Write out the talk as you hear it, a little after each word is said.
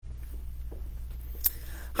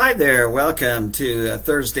Hi there, welcome to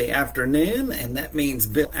Thursday afternoon, and that means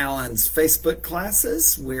Bill Allen's Facebook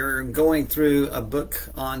classes. We're going through a book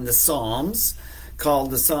on the Psalms called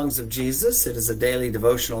The Songs of Jesus. It is a daily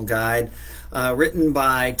devotional guide written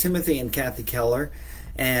by Timothy and Kathy Keller,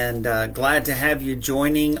 and glad to have you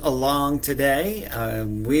joining along today.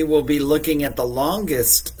 We will be looking at the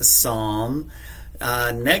longest psalm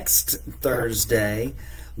next Thursday.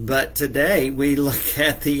 But today we look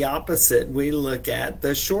at the opposite. We look at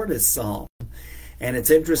the shortest psalm. And it's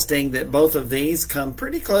interesting that both of these come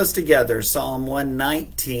pretty close together. Psalm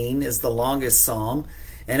 119 is the longest psalm,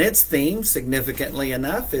 and its theme, significantly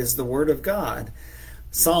enough, is the Word of God.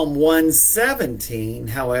 Psalm 117,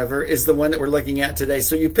 however, is the one that we're looking at today.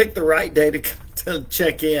 So you picked the right day to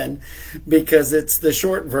check in because it's the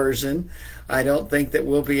short version. I don't think that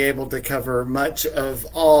we'll be able to cover much of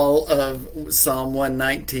all of Psalm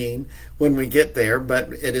 119 when we get there,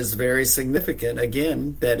 but it is very significant,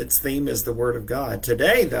 again, that its theme is the Word of God.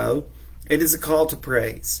 Today, though, it is a call to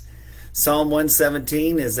praise. Psalm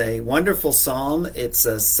 117 is a wonderful psalm. It's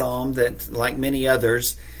a psalm that, like many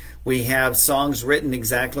others, we have songs written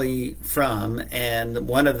exactly from, and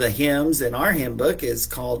one of the hymns in our hymn book is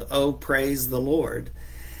called "Oh, Praise the Lord."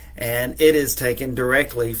 And it is taken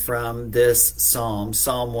directly from this psalm,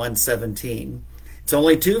 Psalm 117. It's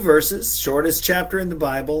only 2 verses, shortest chapter in the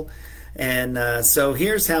Bible. And so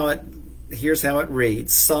here's how it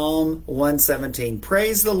reads. Psalm 117.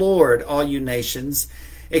 Praise the Lord, all you nations.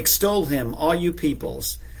 Extol him, all you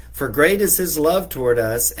peoples. For great is his love toward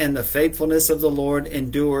us, and the faithfulness of the Lord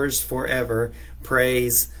endures forever.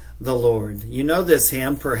 Praise the Lord. You know this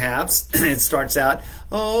hymn, perhaps. It starts out,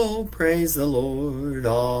 "Oh, praise the Lord,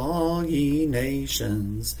 all ye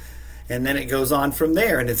nations." And then it goes on from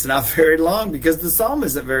there, and it's not very long because the psalm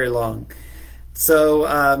isn't very long. So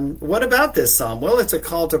what about this psalm? Well, it's a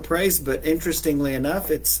call to praise, but interestingly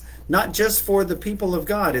enough, it's not just for the people of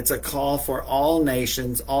God. It's a call for all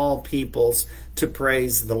nations, all peoples to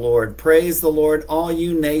praise the Lord. Praise the Lord, all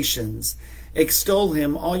you nations. Extol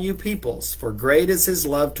him, all you peoples, for great is his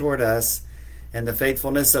love toward us, and the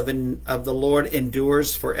faithfulness of the Lord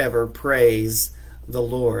endures forever. Praise the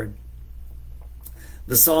Lord.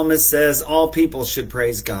 The psalmist says all people should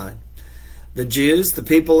praise God. The Jews, the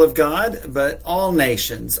people of God, but all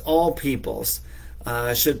nations, all peoples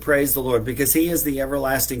should praise the Lord because he is the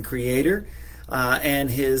everlasting creator,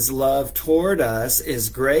 and his love toward us is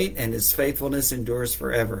great, and his faithfulness endures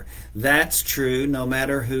forever. That's true no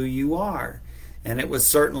matter who you are. And it was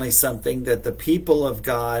certainly something that the people of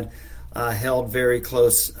God held very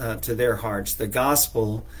close to their hearts. The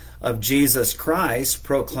gospel of Jesus Christ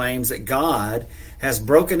proclaims that God has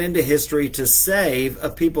broken into history to save a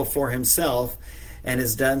people for himself, and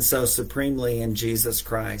has done so supremely in Jesus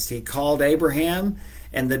Christ. He called Abraham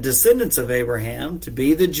and the descendants of Abraham to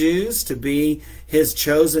be the Jews, to be his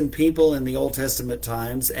chosen people in the Old Testament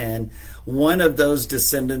times, and one of those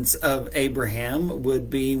descendants of Abraham would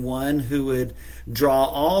be one who would draw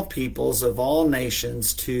all peoples of all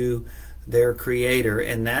nations to their Creator,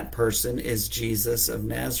 and that person is Jesus of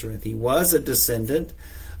Nazareth. He was a descendant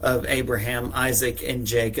of Abraham, Isaac, and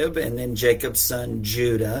Jacob, and then Jacob's son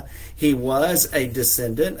Judah. He was a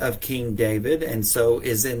descendant of King David, and so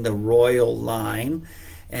is in the royal line.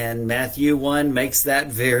 And Matthew 1 makes that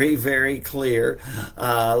very, very clear.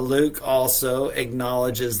 Luke also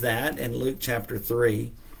acknowledges that in Luke chapter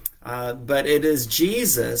 3. But it is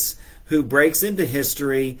Jesus who breaks into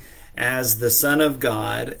history as the Son of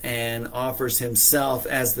God and offers himself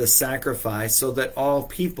as the sacrifice so that all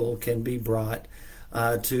people can be brought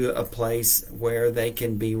to a place where they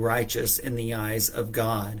can be righteous in the eyes of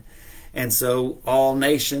God. And so all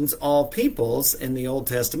nations, all peoples in the Old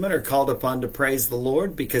Testament are called upon to praise the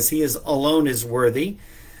Lord because he alone is worthy.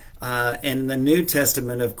 In the New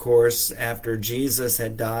Testament, of course, after Jesus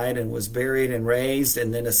had died and was buried and raised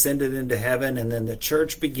and then ascended into heaven, and then the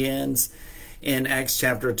church begins in Acts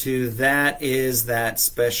chapter 2, that is that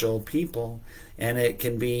special people. And it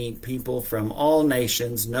can be people from all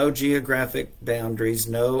nations, no geographic boundaries,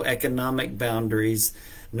 no economic boundaries,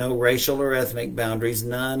 no racial or ethnic boundaries,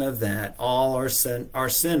 none of that. All are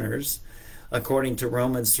sinners. According to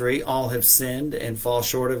Romans 3, all have sinned and fall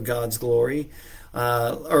short of God's glory.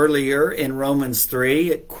 Earlier in Romans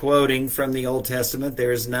 3, quoting from the Old Testament,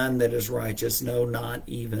 there is none that is righteous, no, not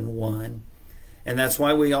even one. And that's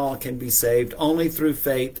why we all can be saved only through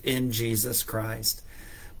faith in Jesus Christ.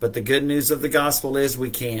 But the good news of the gospel is we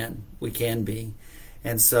can be.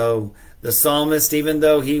 And so the psalmist, even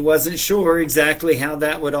though he wasn't sure exactly how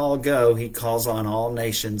that would all go, he calls on all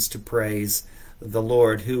nations to praise the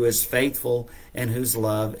Lord, who is faithful and whose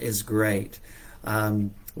love is great.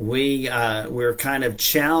 we're kind of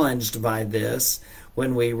challenged by this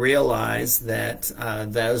when we realize that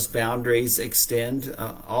those boundaries extend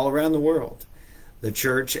all around the world. The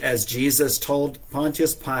church, as Jesus told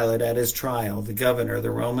Pontius Pilate at his trial,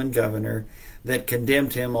 the Roman governor that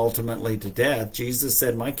condemned him ultimately to death, Jesus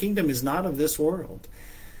said, "My kingdom is not of this world."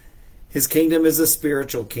 His kingdom is a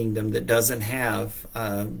spiritual kingdom that doesn't have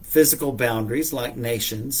physical boundaries like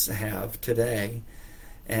nations have today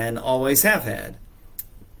and always have had.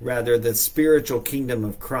 Rather, the spiritual kingdom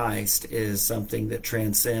of Christ is something that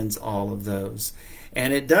transcends all of those.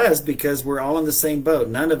 And it does because we're all in the same boat.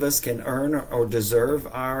 None of us can earn or deserve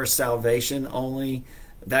our salvation.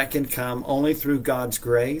 That can come only through God's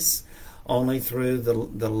grace, only through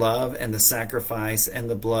the love and the sacrifice and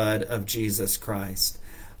the blood of Jesus Christ.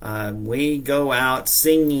 We go out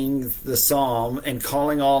singing the psalm and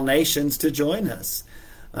calling all nations to join us.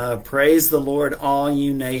 Praise the Lord, all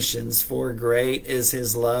you nations, for great is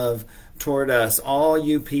his love toward us. All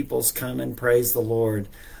you peoples, come and praise the Lord,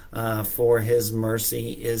 for his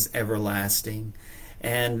mercy is everlasting.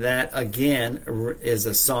 And that, again, is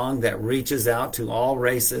a song that reaches out to all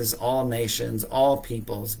races, all nations, all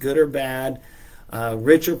peoples, good or bad,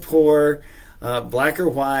 rich or poor, black or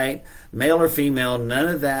white, male or female. None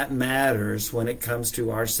of that matters when it comes to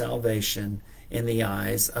our salvation in the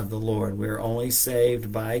eyes of the Lord. We're only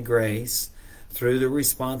saved by grace through the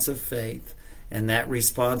response of faith. And that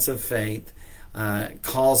response of faith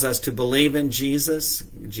calls us to believe in Jesus.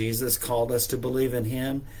 Jesus called us to believe in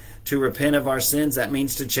him. To repent of our sins, that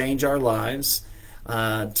means to change our lives.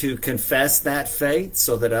 To confess that faith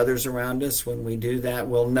so that others around us, when we do that,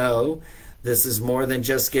 will know this is more than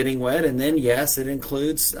just getting wet. And then, yes, it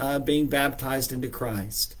includes being baptized into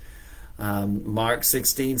Christ. Mark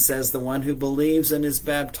 16 says, "The one who believes and is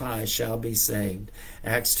baptized shall be saved."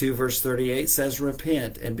 Acts 2 verse 38 says,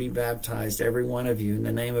 "Repent and be baptized, every one of you, in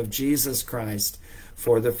the name of Jesus Christ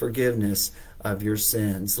for the forgiveness of your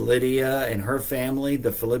sins." Lydia and her family,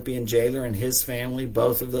 the Philippian jailer and his family,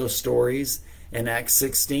 both of those stories in Acts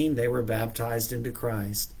 16, they were baptized into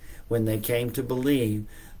Christ when they came to believe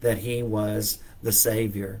that he was the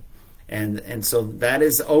Savior. And so that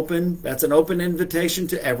is open. That's an open invitation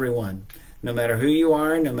to everyone, no matter who you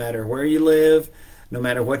are, no matter where you live, no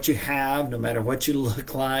matter what you have, no matter what you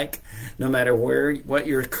look like, no matter what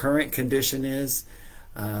your current condition is.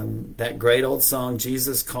 That great old song,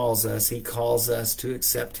 Jesus calls us. He calls us to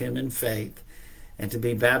accept him in faith and to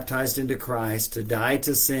be baptized into Christ, to die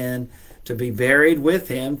to sin, to be buried with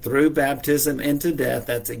him through baptism into death.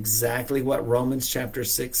 That's exactly what Romans chapter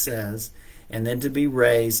 6 says. And then to be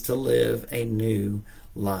raised to live a new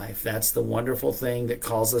life. That's the wonderful thing that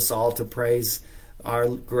calls us all to praise our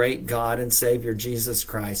great God and Savior Jesus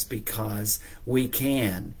Christ, because we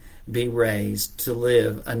can be raised to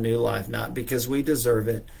live a new life, not because we deserve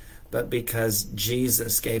it, but because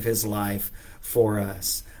Jesus gave his life for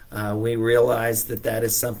us. We realize that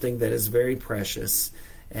is something that is very precious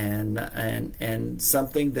and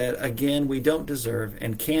something that, again, we don't deserve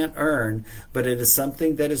and can't earn, but it is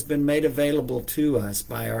something that has been made available to us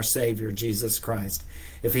by our Savior, Jesus Christ.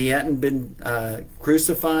 If he hadn't been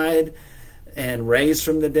crucified and raised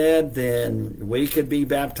from the dead, then we could be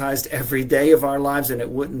baptized every day of our lives and it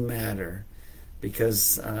wouldn't matter,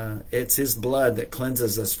 because it's his blood that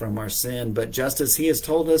cleanses us from our sin. But just as he has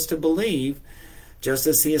told us to believe, just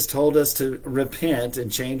as he has told us to repent and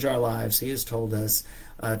change our lives, he has told us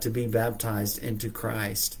to be baptized into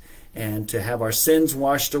Christ and to have our sins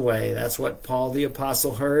washed away. That's what Paul the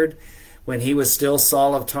Apostle heard when he was still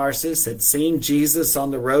Saul of Tarsus, had seen Jesus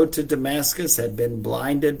on the road to Damascus, had been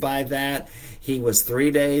blinded by that. He was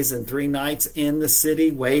 3 days and 3 nights in the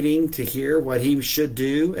city waiting to hear what he should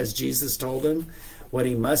do, as Jesus told him what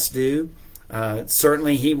he must do.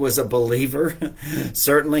 Certainly he was a believer.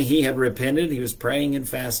 Certainly he had repented. He was praying and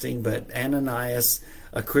fasting. But Ananias,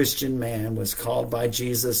 a Christian man, was called by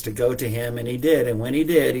Jesus to go to him, and he did. And when he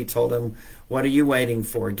did, he told him, "What are you waiting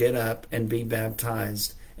for? Get up and be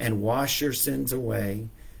baptized and wash your sins away,"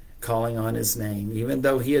 calling on his name. Even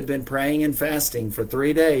though he had been praying and fasting for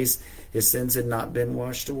 3 days, his sins had not been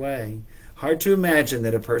washed away. Hard to imagine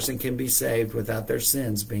that a person can be saved without their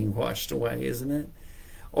sins being washed away, isn't it?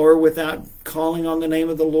 Or without calling on the name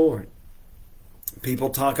of the Lord. People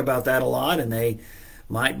talk about that a lot, and they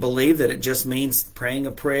might believe that it just means praying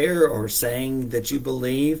a prayer or saying that you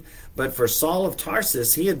believe. But for Saul of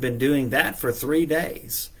Tarsus, he had been doing that for 3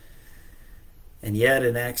 days. And yet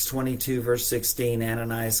in Acts 22, verse 16,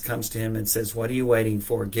 Ananias comes to him and says, "What are you waiting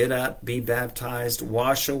for? Get up, be baptized,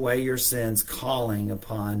 wash away your sins," calling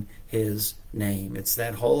upon his name. It's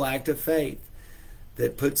that whole act of faith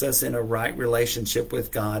that puts us in a right relationship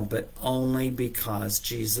with God, but only because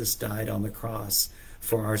Jesus died on the cross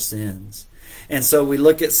for our sins. And so we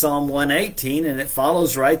look at Psalm 118, and it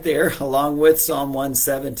follows right there along with Psalm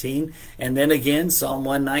 117, and then again Psalm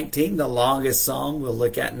 119, the longest psalm we'll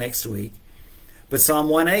look at next week. But Psalm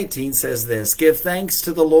 118 says this: "Give thanks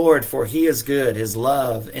to the Lord, for he is good. His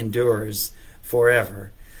love endures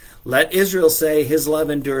forever. Let Israel say, his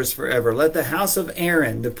love endures forever. Let the house of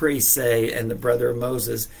Aaron, the priest, say, and the brother of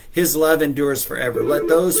Moses, his love endures forever. Let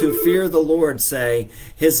those who fear the Lord say,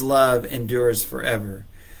 his love endures forever.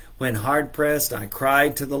 When hard pressed, I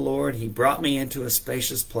cried to the Lord. He brought me into a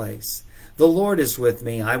spacious place. The Lord is with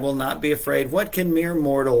me. I will not be afraid. What can mere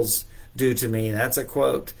mortals do to me?" That's a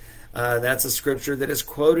quote. That's a scripture that is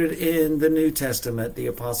quoted in the New Testament. The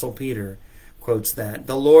Apostle Peter quotes that.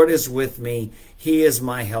 "The Lord is with me. He is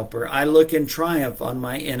my helper. I look in triumph on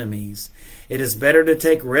my enemies. It is better to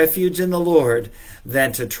take refuge in the Lord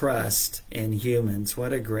than to trust in humans."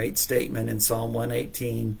 What a great statement in Psalm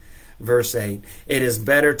 118, verse 8. It is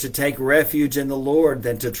better to take refuge in the Lord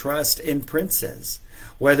than to trust in princes.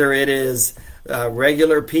 Whether it is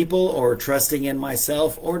regular people, or trusting in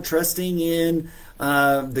myself, or trusting in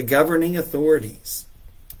the governing authorities.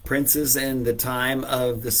 Princes in the time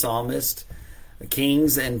of the psalmist,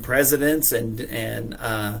 kings and presidents and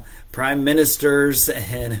prime ministers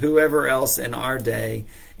and whoever else in our day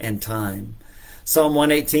and time. Psalm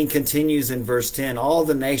 118 continues in verse 10, "All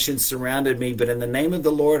the nations surrounded me, but in the name of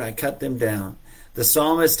the Lord I cut them down." The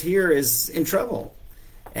psalmist here is in trouble,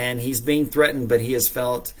 and he's being threatened, but he has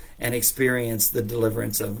felt and experienced the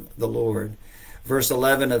deliverance of the Lord. Verse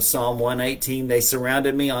 11 of Psalm 118, "They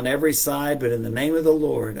surrounded me on every side, but in the name of the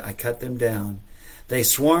Lord I cut them down. They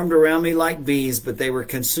swarmed around me like bees, but they were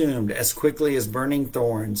consumed as quickly as burning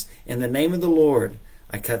thorns. In the name of the Lord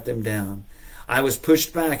I cut them down. I was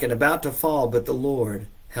pushed back and about to fall, but the Lord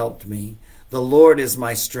helped me. The Lord is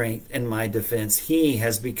my strength and my defense. He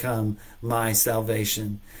has become my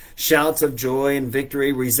salvation. Shouts of joy and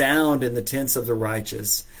victory resound in the tents of the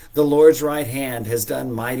righteous. The Lord's right hand has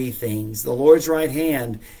done mighty things. The Lord's right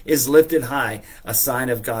hand is lifted high, a sign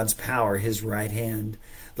of God's power, his right hand.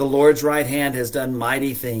 The Lord's right hand has done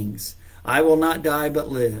mighty things. I will not die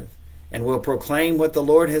but live, and will proclaim what the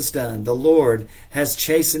Lord has done. The Lord has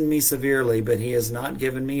chastened me severely, but he has not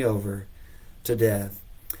given me over to death."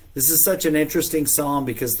 This is such an interesting psalm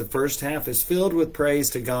because the first half is filled with praise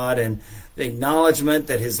to God and the acknowledgement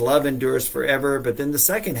that his love endures forever. But then the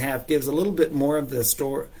second half gives a little bit more of the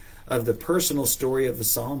story, of the personal story of the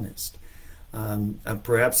psalmist.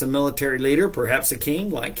 Perhaps a military leader, perhaps a king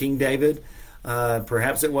like King David.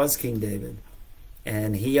 Perhaps it was King David.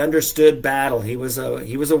 And he understood battle. He was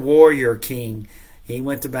a warrior king. He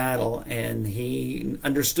went to battle and he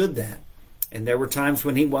understood that. And there were times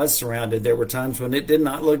when he was surrounded. There were times when it did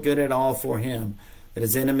not look good at all for him, that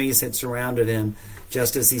his enemies had surrounded him,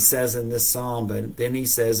 just as he says in this psalm. But then he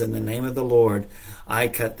says, "In the name of the Lord, I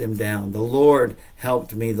cut them down. The Lord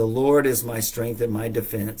helped me. The Lord is my strength and my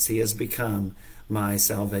defense. He has become my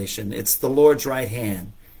salvation." It's the Lord's right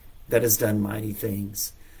hand that has done mighty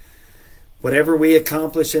things. Whatever we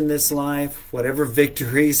accomplish in this life, whatever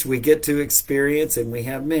victories we get to experience, and we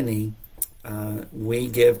have many, we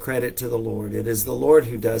give credit to the Lord. It is the Lord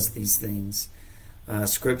who does these things.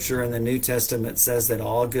 Scripture in the New Testament says that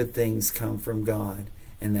all good things come from God,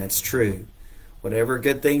 and that's true. Whatever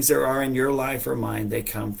good things there are in your life or mine, they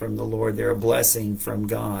come from the Lord. They're a blessing from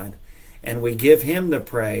God. And we give him the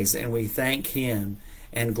praise, and we thank him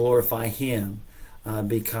and glorify him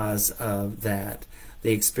because of that.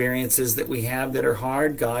 The experiences that we have that are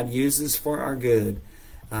hard, God uses for our good.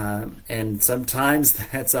 And sometimes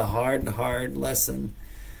that's a hard lesson.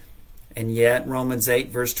 And yet Romans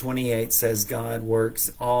 8 verse 28 says God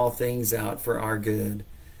works all things out for our good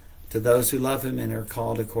to those who love him and are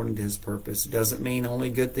called according to his purpose. It doesn't mean only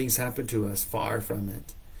good things happen to us. Far from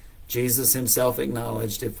it. Jesus himself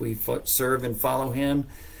acknowledged if we serve and follow him,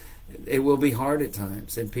 it will be hard at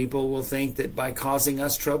times. And people will think that by causing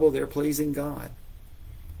us trouble, they're pleasing God.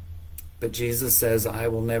 But Jesus says, "I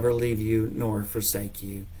will never leave you nor forsake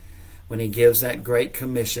you." When he gives that great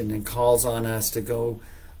commission and calls on us to go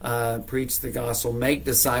preach the gospel, make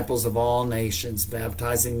disciples of all nations,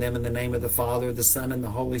 baptizing them in the name of the Father, the Son, and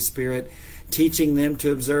the Holy Spirit, teaching them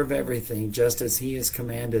to observe everything just as he has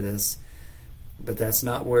commanded us. But that's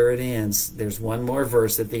not where it ends. There's one more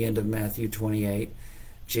verse at the end of Matthew 28.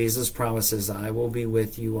 Jesus promises, "I will be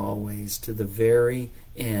with you always to the very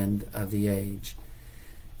end of the age."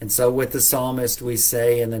 And so with the psalmist, we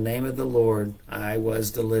say, "In the name of the Lord, I was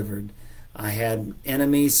delivered. I had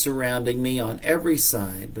enemies surrounding me on every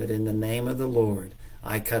side, but in the name of the Lord,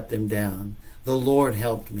 I cut them down. The Lord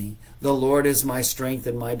helped me. The Lord is my strength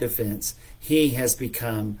and my defense. He has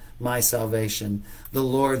become my salvation. The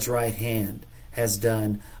Lord's right hand has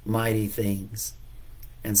done mighty things.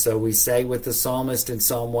 And so we say with the psalmist in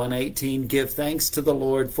Psalm 118, give thanks to the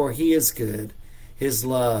Lord, for he is good. His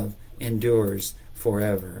love endures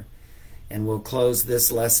forever. And we'll close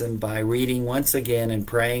this lesson by reading once again and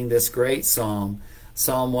praying this great psalm,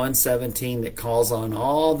 Psalm 117, that calls on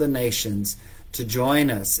all the nations to join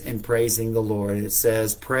us in praising the Lord. It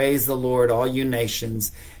says, praise the Lord, all you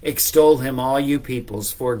nations. Extol him, all you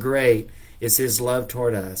peoples, for great is his love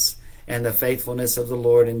toward us, and the faithfulness of the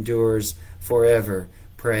Lord endures forever.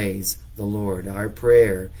 Praise the Lord. Our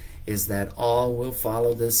prayer is that all will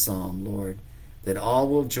follow this psalm, Lord, that all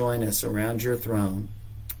will join us around your throne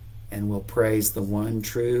and will praise the one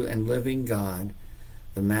true and living God,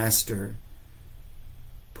 the Master.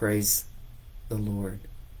 Praise the Lord.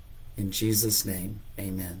 In Jesus' name,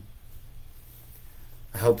 amen.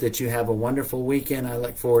 I hope that you have a wonderful weekend. I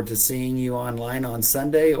look forward to seeing you online on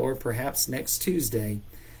Sunday or perhaps next Tuesday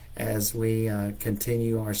as we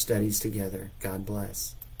continue our studies together. God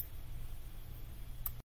bless.